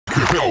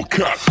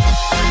Hellcat.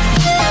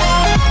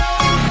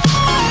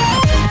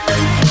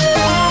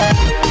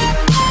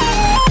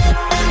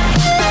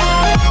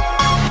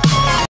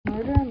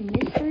 Murder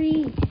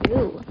Mystery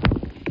 2.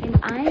 And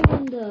I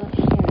am the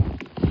sheriff.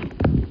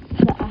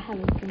 But I have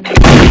a gun.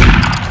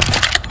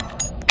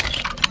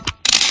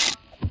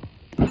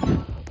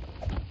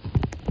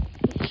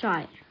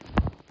 Shot.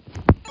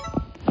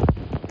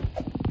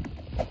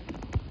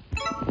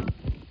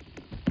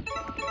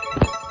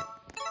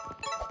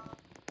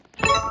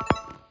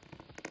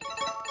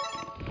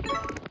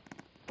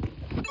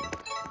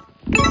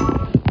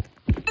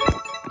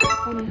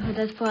 Oh my god,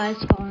 that's why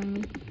it's following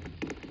me.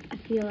 I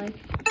feel like.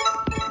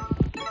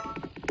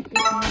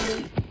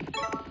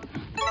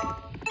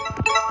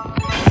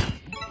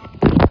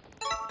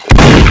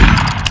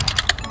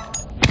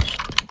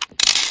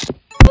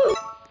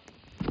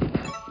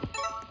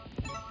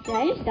 Did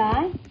I just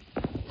die?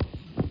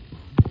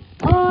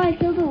 Oh, I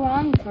killed the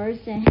wrong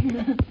person.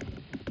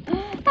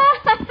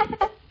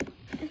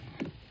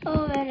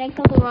 Oh man, I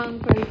killed the wrong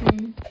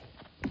person.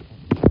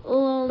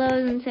 Oh, that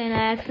was insane.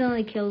 I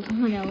accidentally killed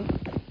someone else.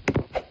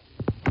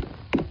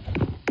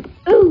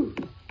 Ooh!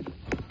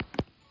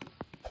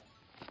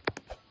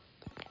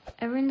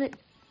 Ever in the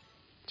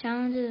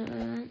challenges?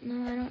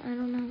 No, I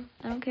don't know.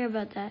 I don't care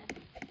about that.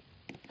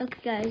 Okay,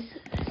 guys.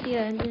 See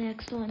ya in the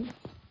next one.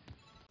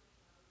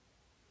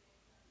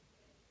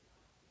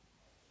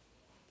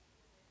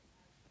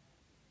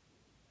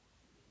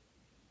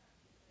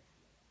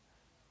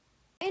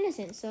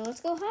 Innocent, so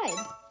let's go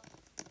hide.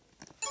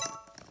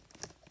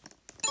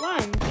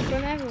 Run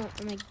from everyone.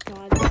 Oh my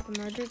god, the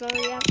murder's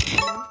already out.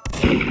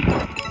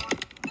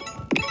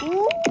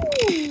 Ooh!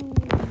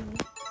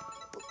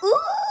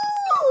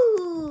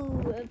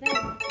 Ooh!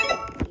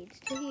 Event leads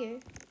to here.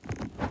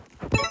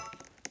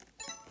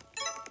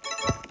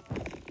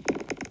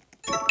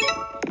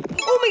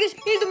 Oh my gosh,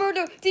 here's the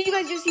murder! Did you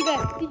guys just see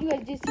that? Did you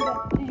guys just see that?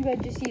 Did you guys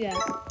just see that?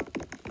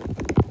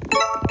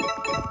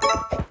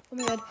 Oh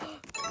my god.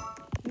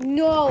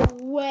 No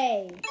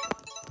way!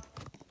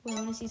 Wait,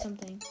 I want to see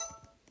something.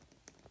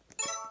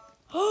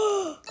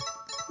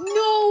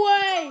 No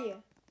way!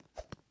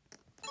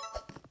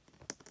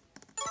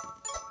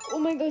 Oh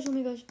my gosh, oh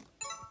my gosh.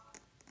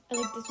 I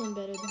like this one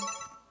better than...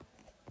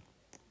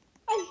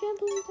 I can't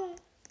believe that.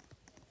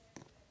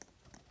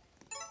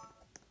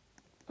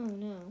 Oh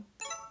no.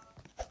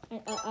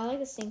 I like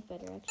the sink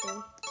better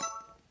actually.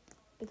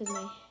 Because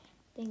my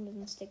thing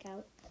doesn't stick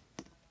out.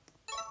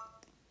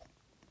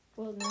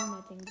 Well, now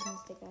my thing doesn't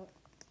stick out.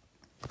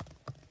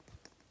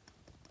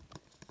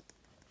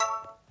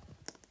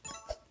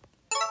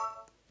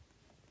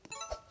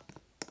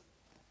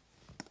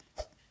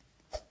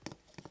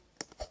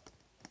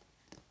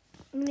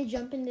 I'm gonna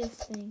jump in this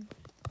thing.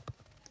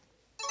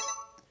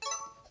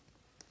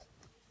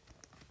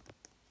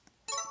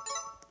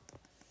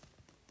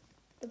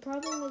 The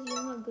problem is you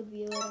don't have good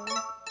view at all.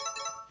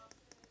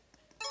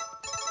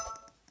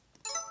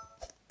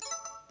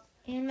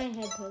 And my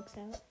head pokes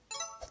out.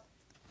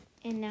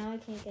 And now I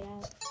can't get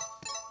out.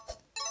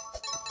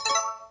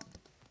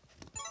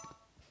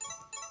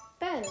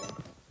 Better.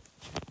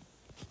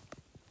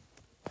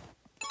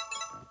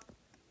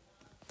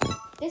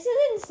 This is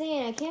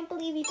insane. I can't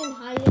believe you can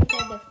hide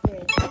inside the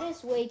fridge. That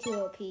is way too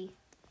OP.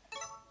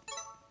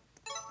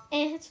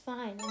 And it's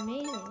fine.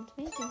 Amazing. It's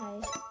amazing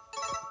hide.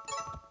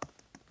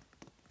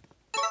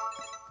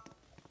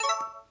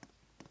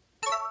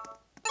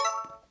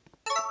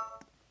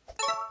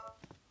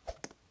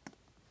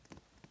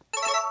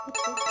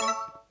 What's this?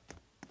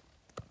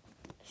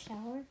 A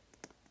shower?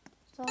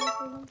 Stall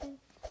or something?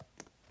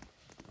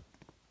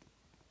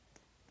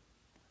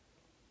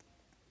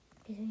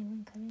 Is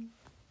anyone coming?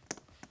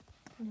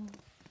 No.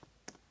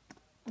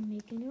 I'm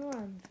making a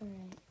run for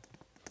it.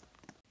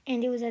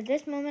 And it was at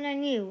this moment I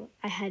knew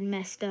I had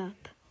messed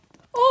up.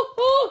 Oh,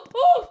 oh,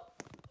 oh,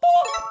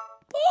 oh,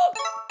 oh,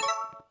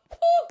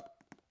 oh.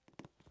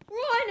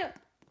 Run!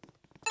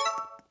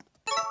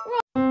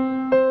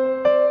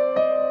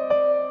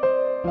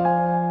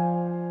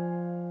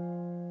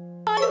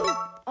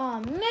 Oh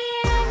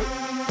man!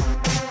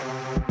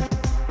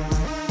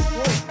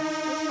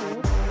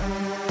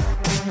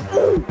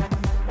 Ooh.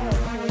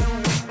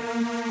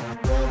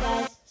 Well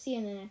guys, see you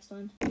in the next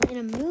one. I'm in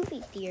a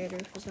movie theater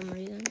for some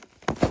reason.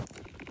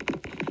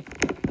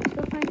 Let's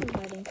go find some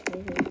hiding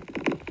places.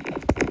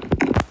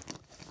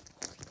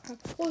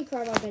 Holy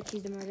crap, I bet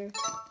she's the murderer.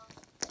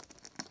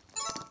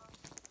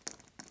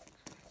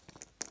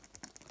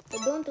 I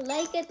don't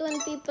like it when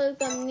people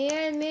come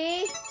near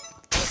me.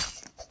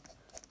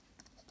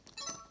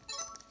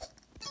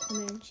 Oh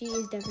man, she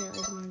is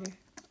definitely the murderer.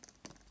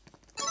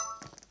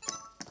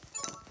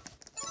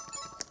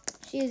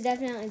 She is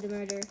definitely the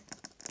murderer.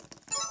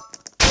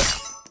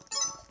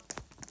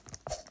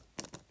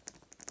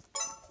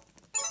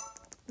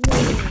 No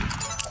way.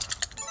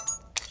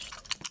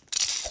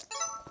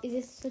 Is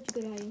this such a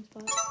good hiding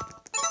spot?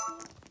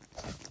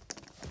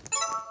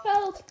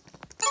 Help!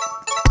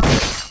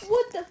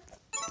 What the?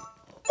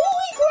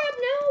 Holy crap,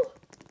 no!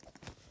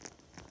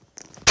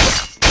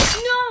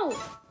 No!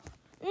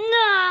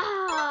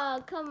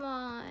 No! Come Come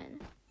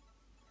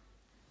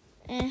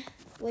on.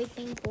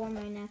 Waiting for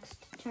my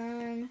next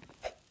turn.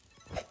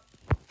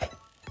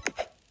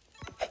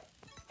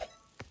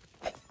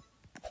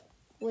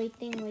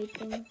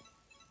 Waiting.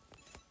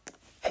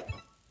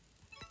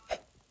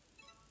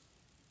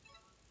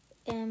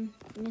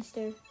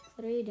 Mister,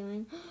 what are you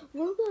doing?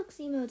 Roblox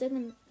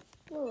emotes.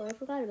 Whoa, I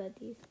forgot about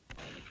these.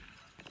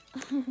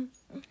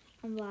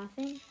 I'm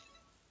laughing.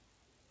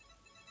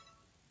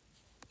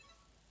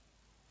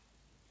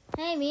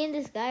 Hey, me and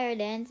this guy are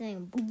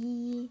dancing.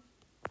 Boogie.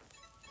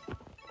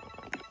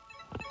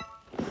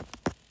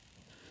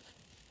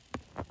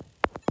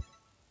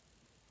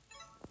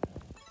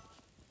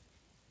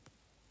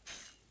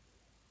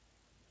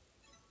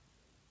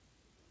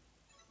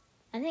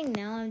 I think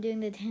now I'm doing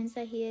the dance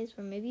that he is,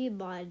 or maybe he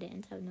bought a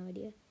dance. I have no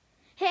idea.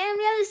 Hey, and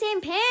we have the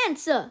same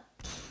pants! No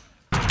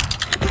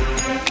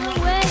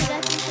way,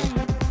 that's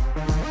insane.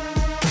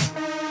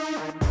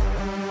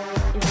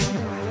 Is she the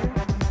murderer?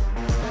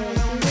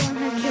 She's the one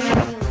who killed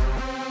me.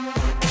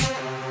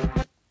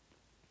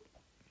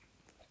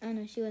 Oh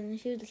no, she wasn't.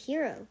 She was the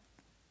hero.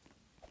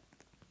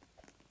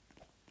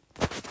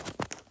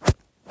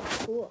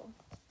 Cool.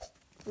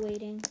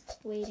 Waiting.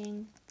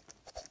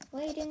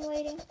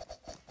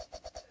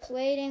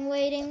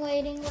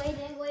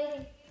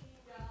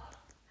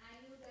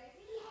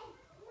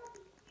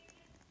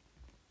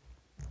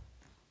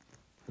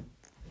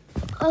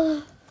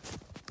 Oh.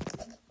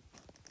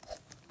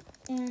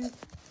 And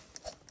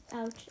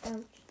ouch.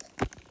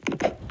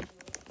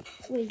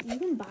 Wait, you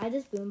can buy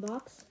this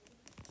boombox?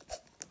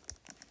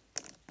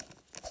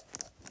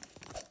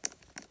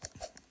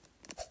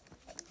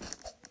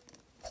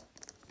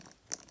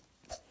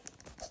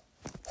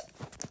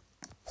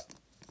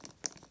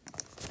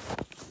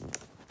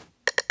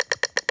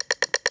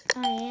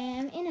 I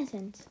am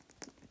innocent.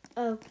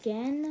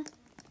 Again?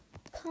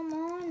 Come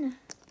on.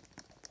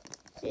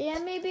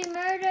 Let me be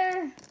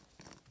murder.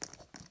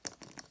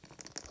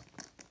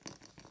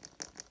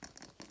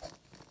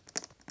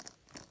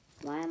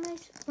 Why am I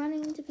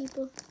running into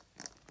people?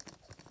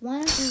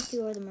 One of these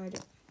two are the murder.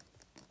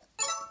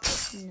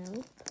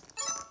 Nope.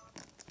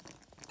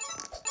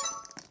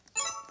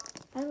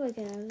 How do I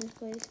get out of this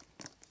place?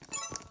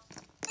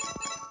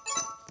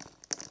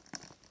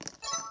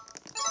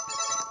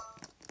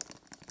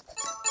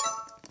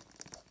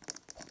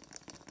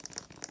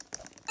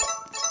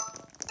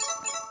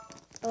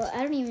 Oh,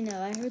 I don't even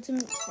know. I heard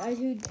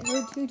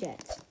two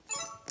jets.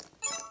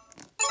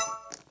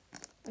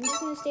 I'm just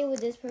gonna stay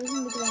with this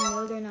person because I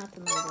know they're not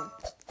the murderer.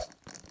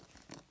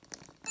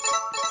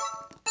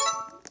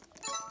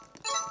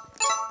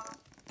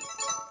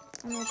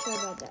 I'm not sure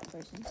about that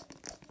person.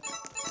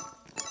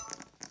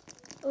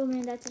 Oh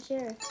man, that's a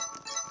sheriff.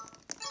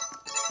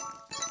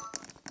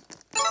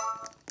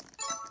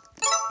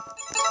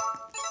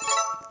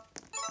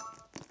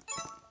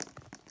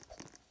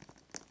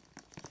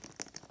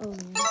 Oh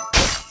man.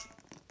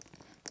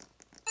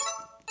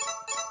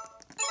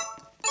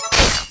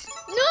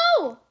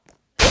 No!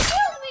 He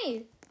killed me!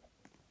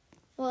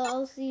 Well,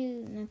 I'll see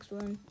you next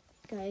one,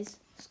 guys.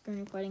 Screen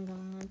recording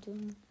going on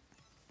too.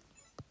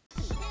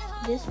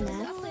 This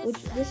map,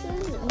 this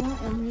is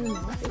not a new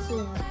map. This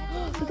is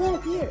we got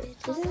up here.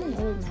 This is an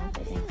old map,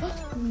 I think.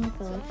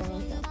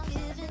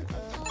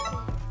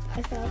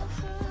 I fell.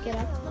 Get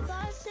up.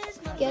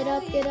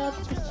 I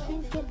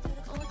can't get.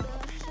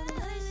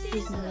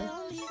 He's not.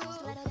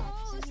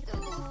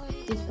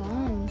 He's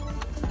gone.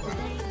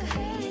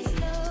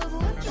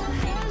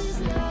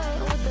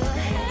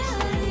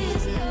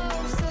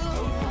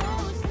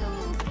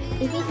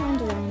 If he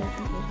turns around, I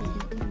think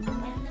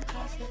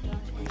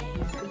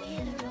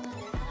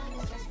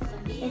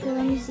okay,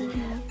 let me see now.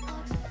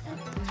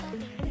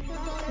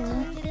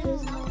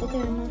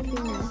 Okay, I'm not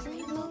here now.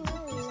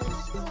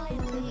 Okay.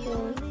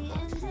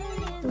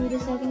 Wait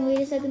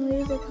a second.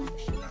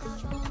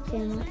 Okay,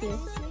 I'm not here.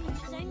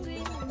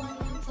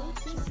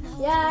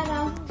 Yeah, I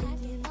know.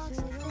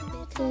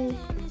 Okay.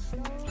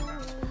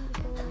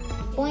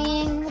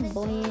 Boing.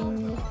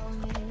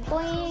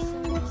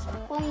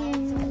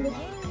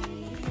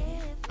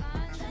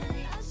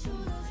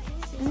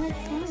 I'm like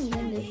trying to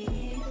win this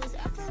one.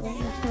 Well,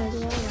 that's not the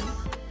other one.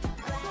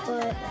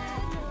 But,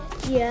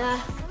 yeah.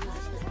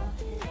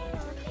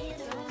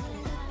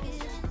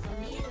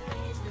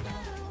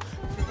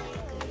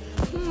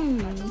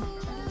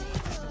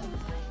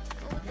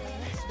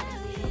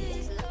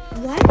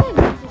 Why did I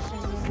make this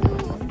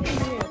one?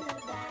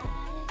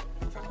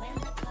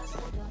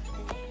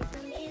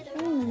 I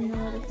don't even know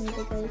what this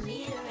music is.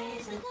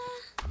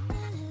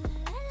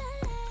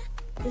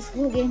 This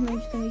whole game I'm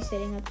just gonna be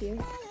sitting up here.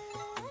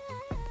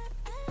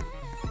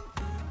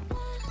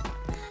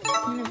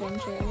 I'm gonna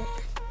venture out.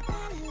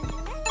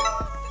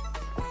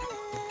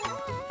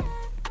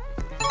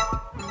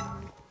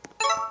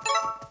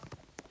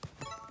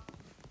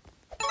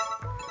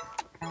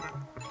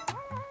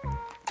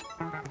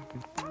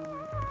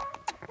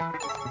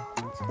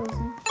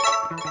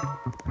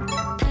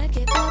 Pack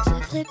it, box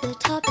it, flip it,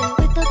 top it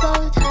with the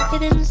bow tie.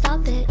 Didn't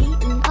stop it,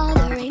 eating all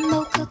the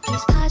rainbow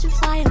cookies. Pies are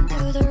flying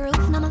through the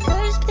roof. Not my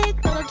first pick,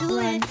 but I'll do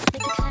it.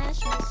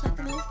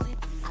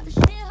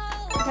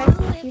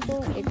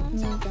 people, it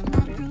means the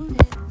murder. No way.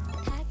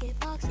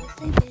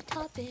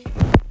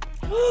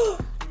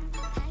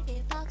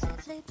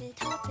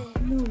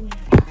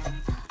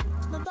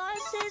 My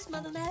boss says,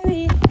 Mother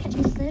Mary, catch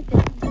me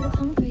slipping through the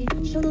concrete.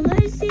 Show no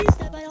mercy,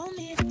 step right on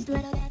me.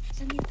 Sweat all that,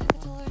 send me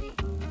purgatory.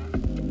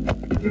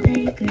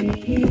 They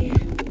agree,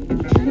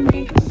 trying to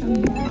make me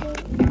someone.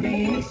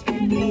 They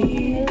expect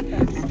me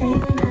to stay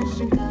when I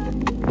should go.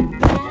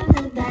 Grab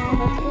the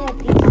bag,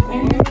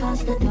 and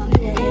across the door.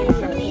 They hate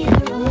for me to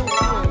roll.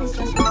 It's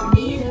just for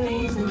me to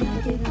raise the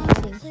love.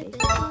 Flip it,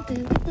 top it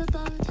with the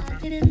bow tie.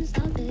 Didn't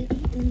stop it.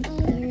 Eating all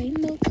the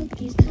rainbow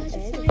cookies. Touch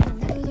it, flying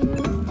through the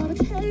roof. All the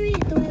cherry,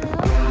 the way they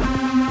all.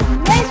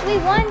 Yes, we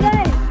won,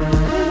 guys!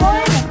 We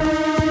won!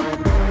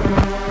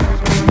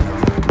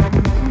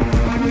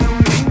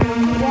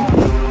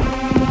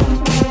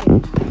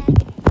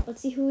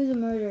 Let's see who is a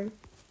murderer.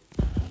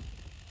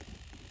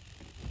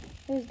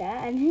 Who's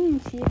that? I didn't even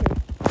see her.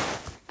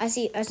 I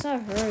saw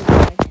her,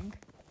 I think.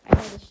 I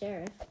saw the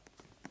sheriff.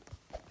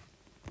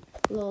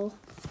 Lol.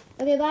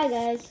 Okay, bye,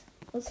 guys.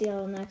 We'll see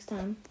y'all next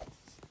time.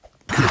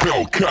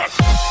 Hellcat.